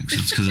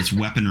 It's because it's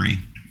weaponry.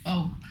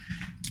 Oh.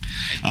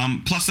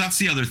 Plus, that's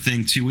the other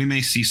thing, too. We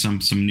may see some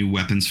new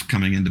weapons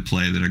coming into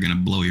play that are going to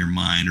blow your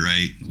mind,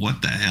 right?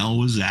 What the hell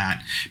was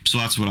that? So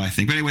that's what I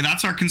think. But anyway,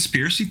 that's our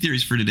conspiracy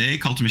theories for today.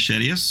 Cult of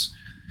Machetius.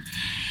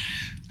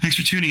 Thanks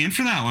for tuning in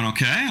for that one,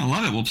 okay? I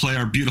love it. We'll play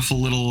our beautiful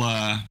little...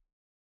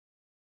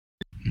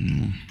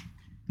 and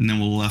then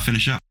we'll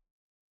finish up.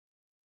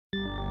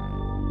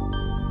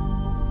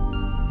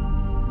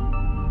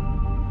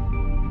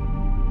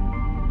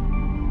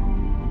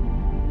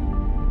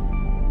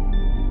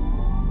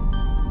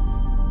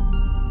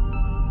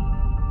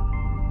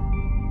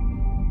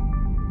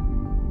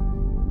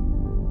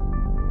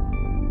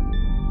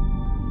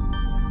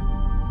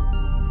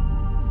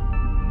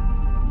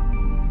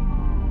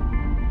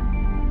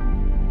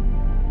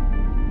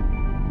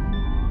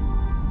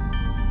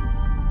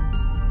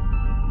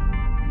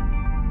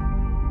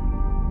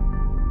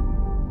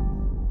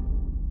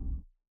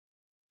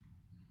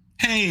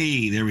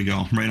 Hey, there we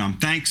go. Right on.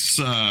 Thanks,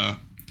 Cult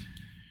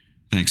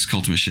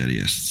of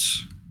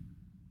Machetiists.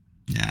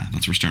 Yeah, that's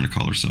what we're starting to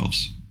call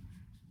ourselves.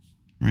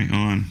 Right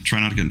on.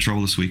 Try not to get in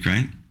trouble this week,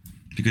 right?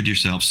 Be good to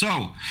yourself.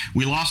 So,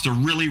 we lost a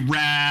really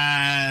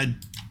rad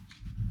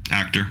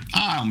actor.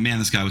 Oh, man,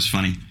 this guy was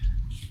funny.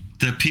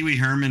 The Pee Wee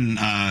Herman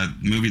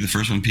movie, the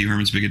first one, Pee Wee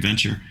Herman's Big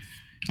Adventure.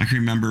 I can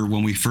remember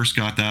when we first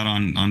got that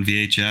on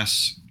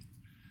VHS,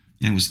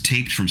 and it was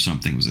taped from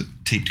something. It was a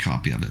taped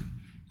copy of it.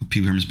 Pee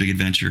Wee Herman's Big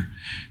Adventure,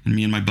 and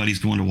me and my buddies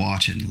going to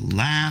watch it and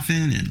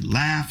laughing.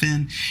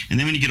 And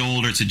then when you get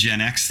older, it's a Gen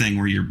X thing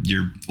where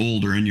you're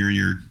older and you're in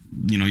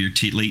your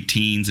late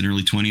teens and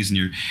early 20s, and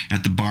you're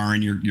at the bar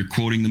and you're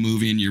quoting the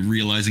movie and you're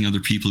realizing other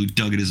people who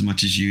dug it as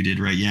much as you did,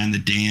 right? Yeah, and the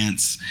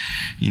dance,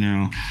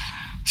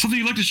 something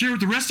you'd like to share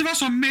with the rest of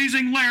us?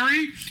 Amazing,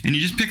 Larry. And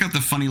you just pick out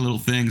the funny little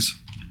things.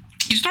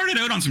 He started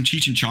out on some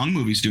Cheech and Chong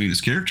movies doing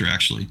this character,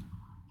 actually.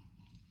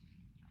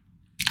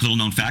 Little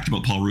known fact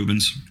about Paul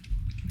Rubens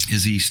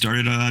is he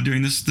started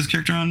doing this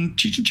character on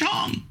Cheech and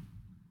Chong.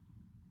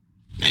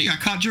 Yeah, he got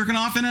caught jerking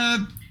off in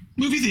a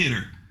movie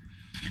theater,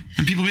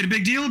 and people made a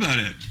big deal about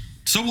it.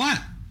 So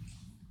what?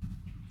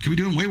 Could be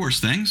doing way worse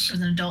things. It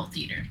was an adult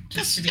theater. It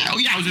was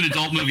an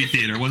adult movie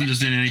theater. It wasn't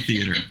just in any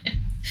theater.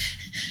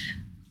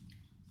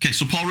 Okay,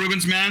 so Paul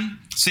Rubens, man,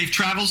 safe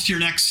travels to your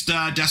next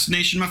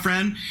destination, my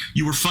friend.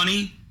 You were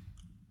funny.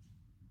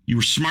 You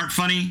were smart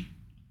funny.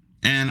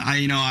 And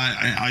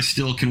I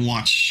still can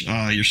watch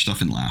your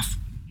stuff and laugh.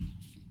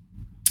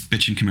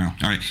 Bitch and Camaro.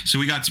 All right, so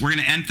we're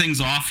going to end things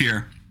off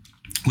here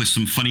with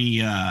some funny.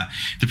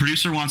 The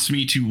producer wants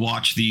me to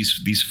watch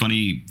these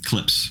funny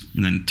clips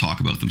and then talk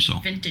about them. So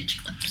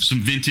Vintage clips. some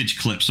vintage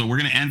clips. So we're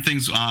gonna end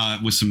things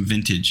with some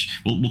vintage.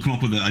 We'll come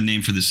up with a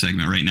name for this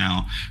segment right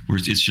now, where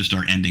it's just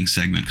our ending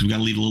segment because we got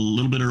to leave a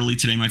little bit early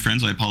today, my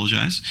friends. I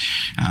apologize.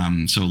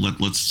 So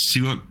let's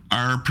see what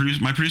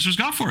my producers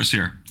got for us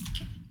here.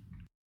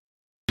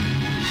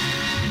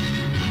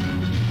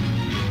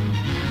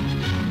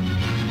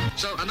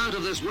 So an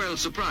out-of-this-world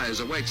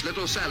surprise awaits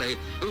little Sally,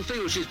 who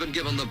feels she's been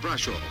given the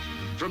brush off.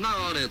 From now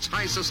on, it's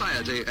high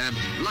society and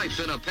life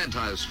in a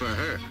penthouse for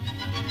her.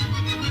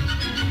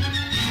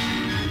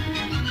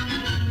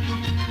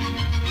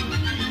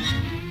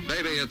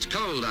 Maybe it's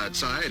cold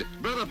outside.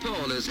 Brother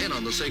Paul is in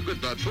on the secret,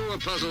 but poor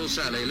puzzled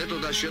Sally, little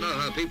does she know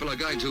how people are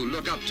going to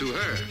look up to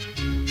her.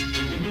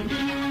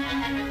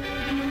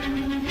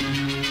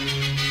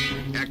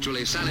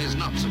 Actually, Sally's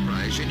not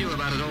surprised. She knew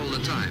about it all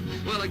the time.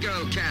 Well, a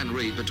girl can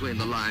read between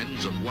the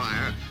lines of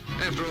wire.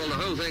 After all, the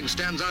whole thing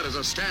stands out as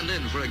a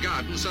stand-in for a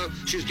garden, so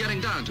she's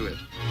getting down to it.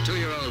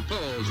 2-year-old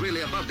Paul's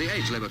really above the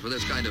age limit for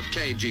this kind of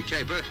cagey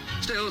caper.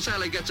 Still,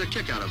 Sally gets a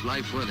kick out of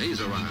life when he's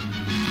around.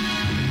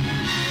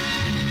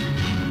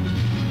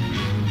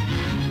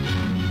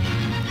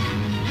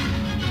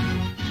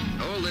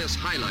 All this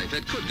high life,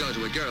 it could go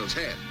to a girl's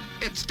head.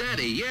 It's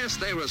Daddy. Yes,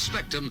 they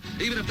respect him,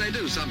 even if they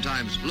do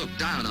sometimes look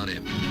down on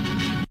him.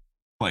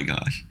 Oh my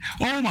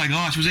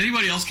gosh. Was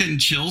anybody else getting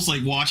chills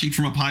like watching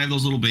from up high of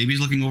those little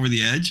babies looking over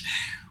the edge?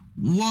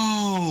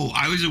 Whoa.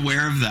 I was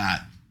aware of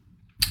that,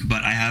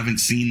 but I haven't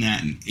seen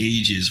that in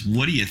ages.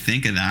 What do you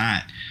think of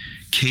that?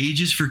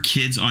 Cages for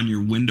kids on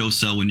your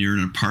windowsill when you're in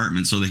an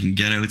apartment so they can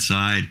get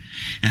outside.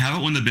 And how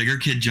about when the bigger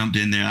kid jumped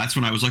in there? That's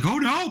when I was like, oh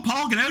no,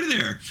 Paul, get out of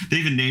there. They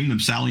even named them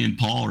Sally and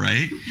Paul,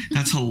 right?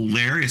 That's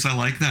hilarious. I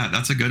like that.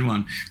 That's a good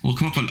one. We'll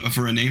come up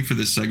for a name for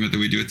this segment that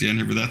we do at the end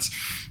here, but that's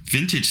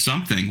vintage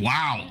something.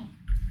 Wow.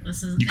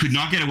 You could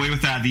not get away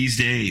with that these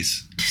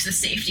days. There's the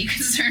safety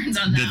concerns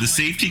on that. The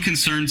safety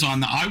concerns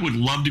on I would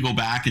love to go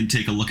back and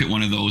take a look at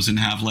one of those and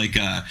have like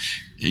a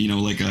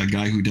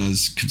guy who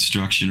does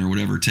construction or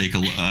whatever take a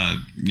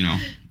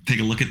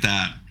look at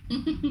that.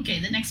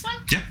 Okay, the next one?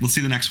 Yep, let's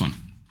see the next one.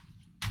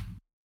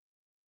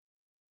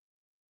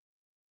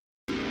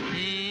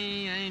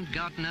 He ain't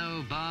got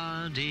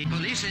nobody.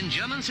 Police in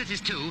German cities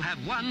too have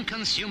one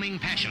consuming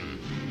passion: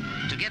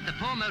 to get the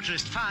poor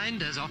motorist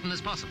fined as often as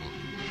possible.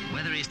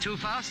 Whether he's too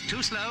fast,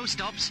 too slow,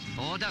 stops,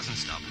 or doesn't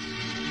stop.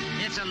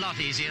 It's a lot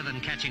easier than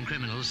catching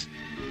criminals.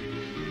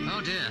 Oh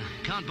dear,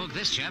 can't book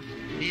this chap.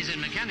 He's in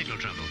mechanical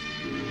trouble.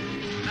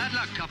 Bad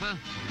luck, copper,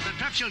 but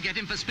perhaps you'll get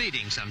him for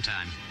speeding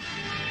sometime.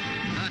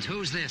 But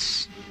who's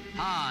this?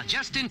 Ah,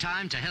 just in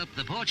time to help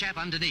the poor chap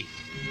underneath.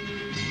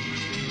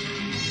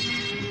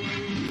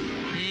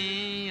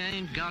 He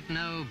ain't got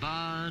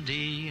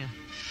nobody.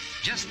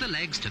 Just the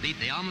legs to beat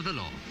the arm of the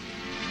law.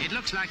 It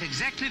looks like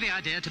exactly the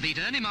idea to beat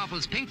Ernie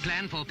Marple's pink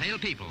plan for pale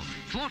people,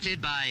 thwarted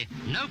by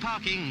no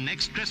parking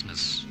next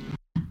Christmas.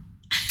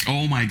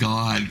 Oh my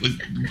God.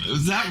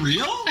 Was that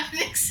real? I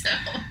think so.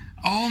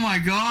 Oh my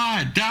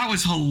God. That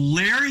was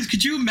hilarious.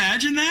 Could you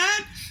imagine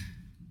that?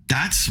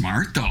 That's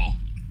smart though.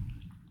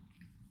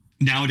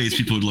 Nowadays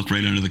people would look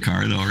right under the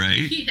car though,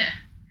 right? Yeah.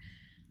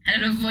 How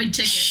to avoid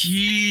tickets.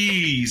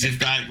 Jeez.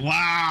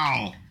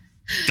 Wow.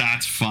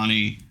 That's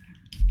funny.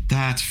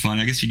 That's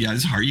funny. I guess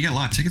it's hard. You get a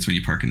lot of tickets when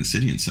you park in the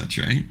city and such,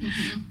 right?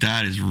 Mm-hmm.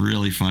 That is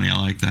really funny. I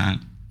like that.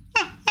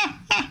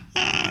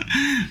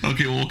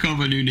 Okay, well, we'll come up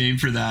with a new name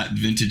for that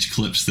vintage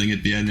clips thing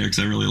at the end there because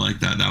I really like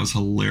that. That was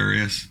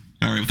hilarious.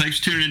 All right, well, thanks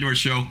for tuning into our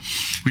show.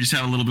 We just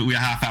had we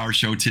had a half-hour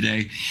show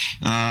today.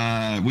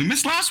 We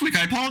missed last week.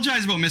 I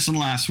apologize about missing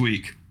last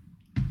week.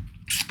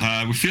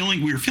 We were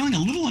feeling a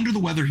little under the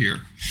weather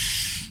here.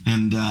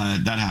 And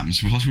that happens.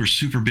 Plus, we were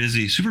super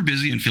busy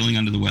and feeling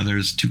under the weather.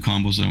 There's two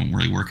combos that don't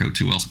really work out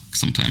too well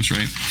sometimes,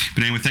 right?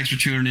 But anyway, thanks for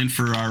tuning in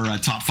for our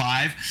top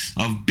 5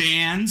 of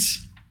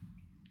bands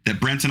that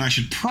Brent and I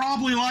should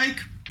probably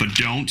like, but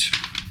don't.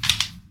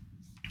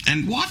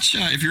 And watch,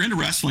 if you're into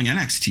wrestling,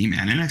 NXT,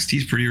 man.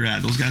 NXT's pretty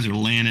rad. Those guys are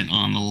laying it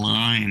on the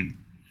line.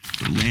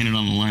 They're laying it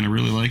on the line. I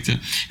really liked it.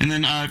 And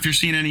then if you're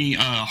seeing any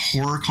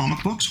horror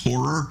comic books,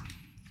 horror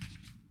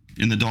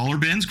in the dollar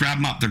bins, grab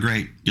them up. They're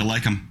great. You'll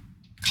like them.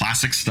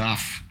 Classic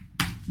stuff.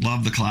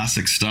 Love the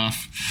classic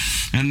stuff.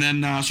 And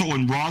then, so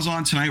when Raw's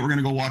on tonight, we're going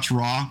to go watch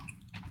Raw.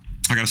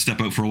 I got to step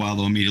out for a while,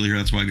 though, immediately here.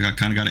 That's why I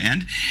kind of got to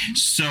end.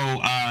 So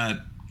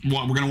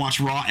we're going to watch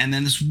Raw. And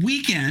then this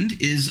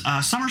weekend is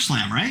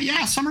SummerSlam, right? Yeah,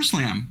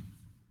 SummerSlam.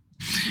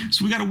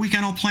 So we got a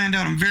weekend all planned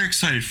out. I'm very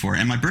excited for it.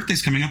 And my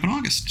birthday's coming up in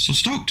August. So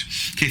stoked.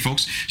 Okay,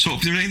 folks. So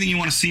if there's anything you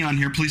want to see on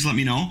here, please let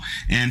me know.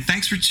 And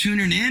thanks for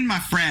tuning in, my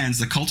friends.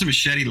 The Cult of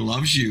Machete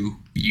loves you.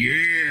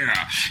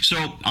 Yeah. So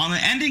on the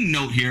ending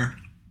note here,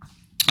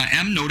 I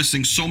am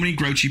noticing so many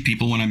grouchy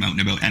people when I'm out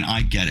and about. And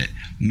I get it.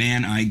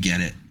 Man, I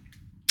get it.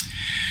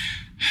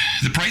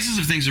 The prices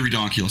of things are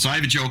ridiculous. I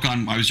was joking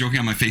on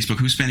my Facebook,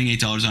 who's spending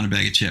 $8 on a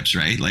bag of chips,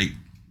 right? Like,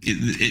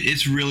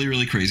 it's really,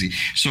 really crazy.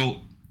 So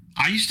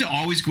I used to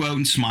always go out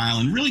and smile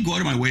and really go out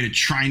of my way to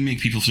try and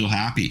make people feel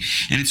happy.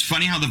 And it's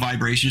funny how the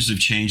vibrations have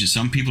changed.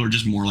 Some people are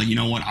just more like, you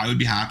know what, I would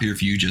be happier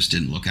if you just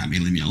didn't look at me,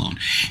 leave me alone.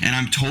 And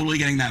I'm totally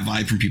getting that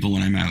vibe from people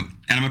when I'm out.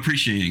 And I'm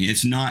appreciating it.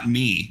 It's not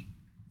me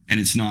and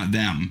it's not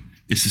them.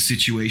 It's the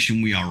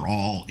situation we are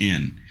all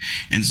in.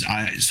 And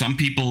some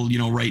people,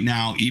 right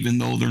now, even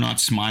though they're not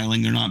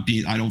smiling,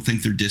 I don't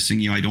think they're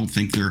dissing you. I don't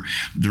think they're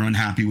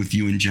unhappy with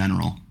you in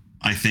general.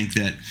 I think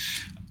that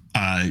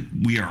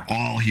we are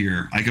all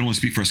here. I can only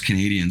speak for us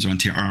Canadians,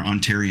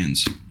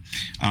 Ontarians.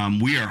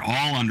 We are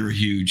all under a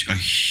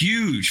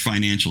huge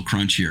financial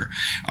crunch here.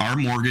 Our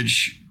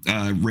mortgage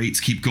rates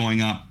keep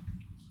going up.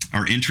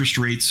 Our interest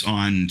rates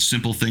on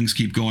simple things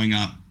keep going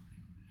up.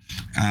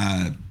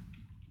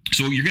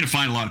 So you're going to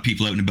find a lot of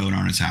people out and about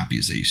aren't as happy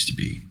as they used to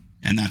be.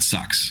 And that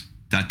sucks.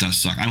 That does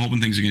suck. I'm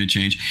hoping things are going to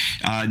change.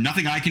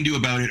 Nothing I can do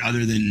about it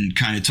other than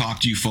kind of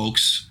talk to you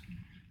folks.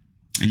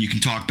 And you can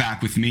talk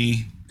back with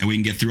me. And we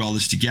can get through all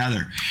this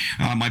together.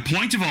 My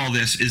point of all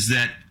this is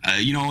that,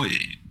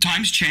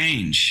 times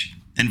change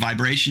and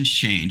vibrations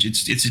change.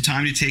 It's a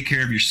time to take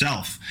care of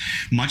yourself.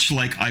 Much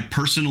like I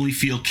personally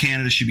feel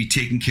Canada should be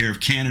taking care of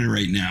Canada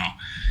right now.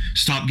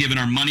 Stop giving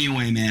our money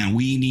away, man.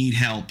 We need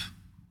help.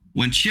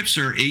 When chips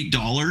are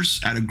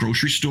 $8 at a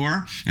grocery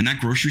store, and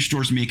that grocery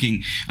store is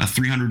making a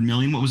 $300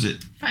 million, what was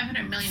it?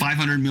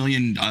 $500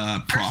 million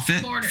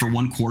profit for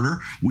 1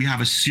 quarter. We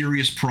have a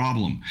serious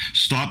problem.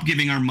 Stop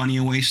giving our money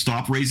away.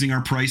 Stop raising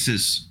our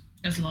prices.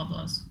 That's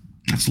Loblaws.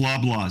 That's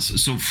Loblaws.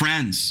 So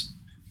friends,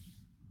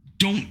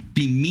 don't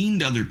be mean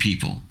to other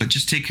people, but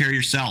just take care of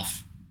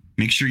yourself.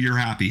 Make sure you're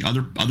happy.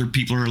 Other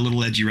people are a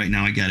little edgy right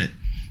now. I get it.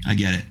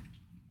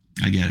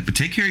 But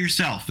take care of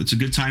yourself. It's a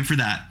good time for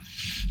that.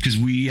 Because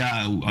we,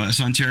 us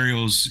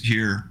Ontarios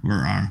here,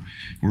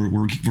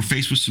 we're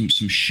faced with some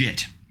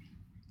shit.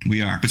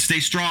 We are. But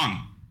stay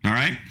strong, all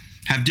right?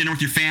 Have dinner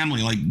with your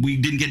family. Like, we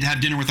didn't get to have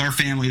dinner with our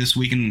family this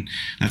week, and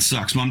that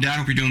sucks. Mom, Dad,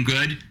 hope you're doing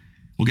good.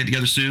 We'll get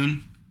together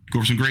soon. Go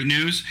over some great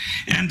news.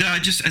 And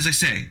just as I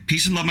say,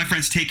 peace and love, my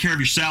friends. Take care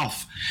of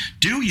yourself.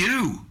 Do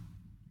you.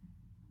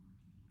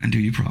 And do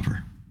you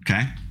proper,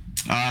 okay?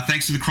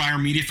 Thanks to the Crier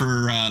Media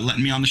for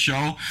letting me on the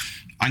show.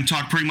 I can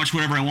talk pretty much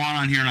whatever I want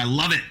on here, and I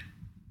love it.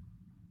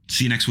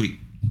 See you next week.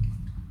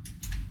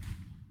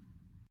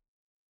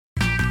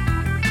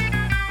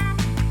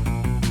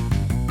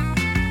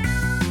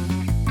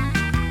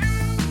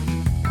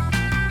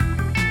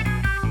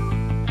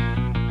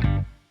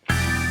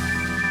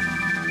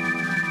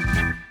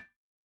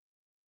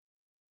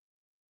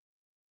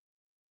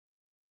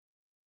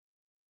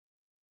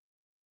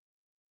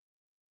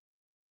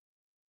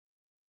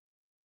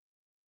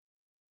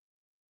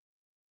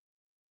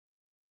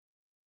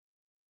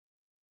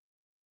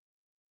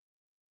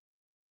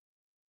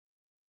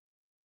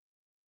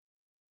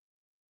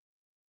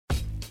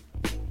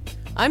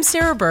 I'm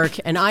Sarah Burke,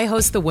 and I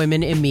host the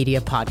Women in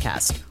Media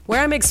podcast, where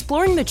I'm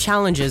exploring the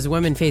challenges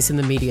women face in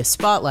the media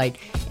spotlight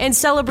and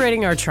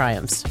celebrating our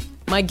triumphs.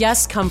 My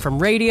guests come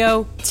from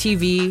radio,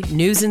 TV,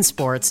 news, and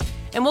sports,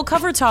 and we'll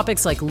cover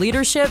topics like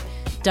leadership,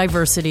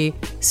 diversity,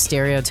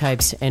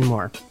 stereotypes, and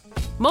more.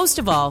 Most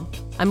of all,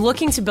 I'm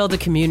looking to build a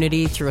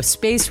community through a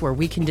space where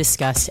we can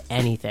discuss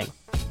anything.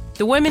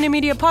 The Women in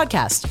Media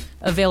podcast,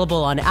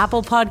 available on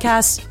Apple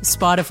Podcasts,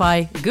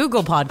 Spotify,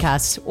 Google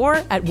Podcasts, or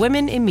at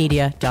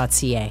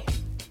womeninmedia.ca.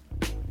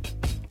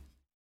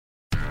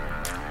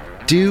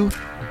 Do,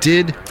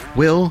 Did,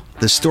 Will,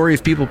 the Story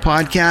of People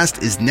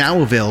podcast is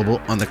now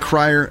available on the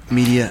Crier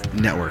Media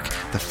Network.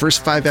 The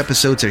first 5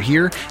 episodes are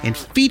here and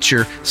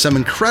feature some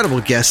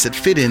incredible guests that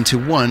fit into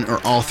one or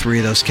all 3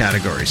 of those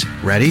categories.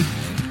 Ready?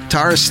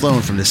 Tara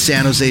Sloan from the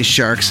San Jose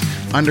Sharks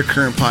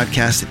Undercurrent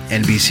podcast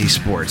at NBC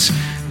Sports.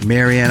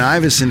 Marianne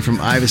Iveson from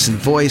Iveson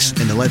Voice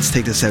and the Let's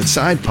Take This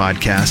Outside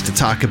podcast to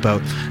talk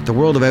about the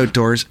world of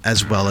outdoors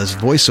as well as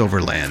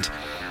voiceover land.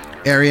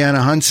 Ariana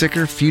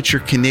Hunsicker, future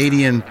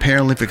Canadian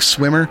Paralympic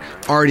swimmer,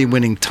 already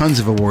winning tons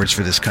of awards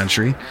for this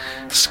country.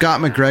 Scott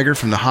McGregor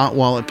from the Hot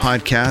Wallet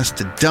podcast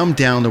to dumb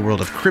down the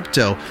world of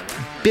crypto,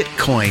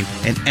 Bitcoin,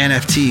 and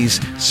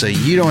NFTs so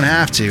you don't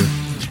have to.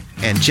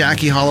 And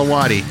Jackie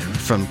Holowati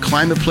from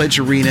Climate Pledge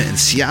Arena in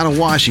Seattle,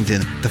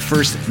 Washington, the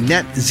first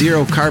net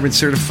zero carbon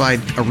certified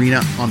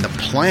arena on the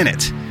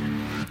planet.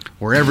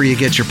 Wherever you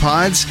get your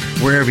pods,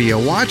 wherever you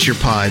watch your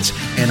pods,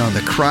 and on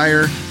the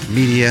Crier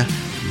Media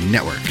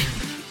Network.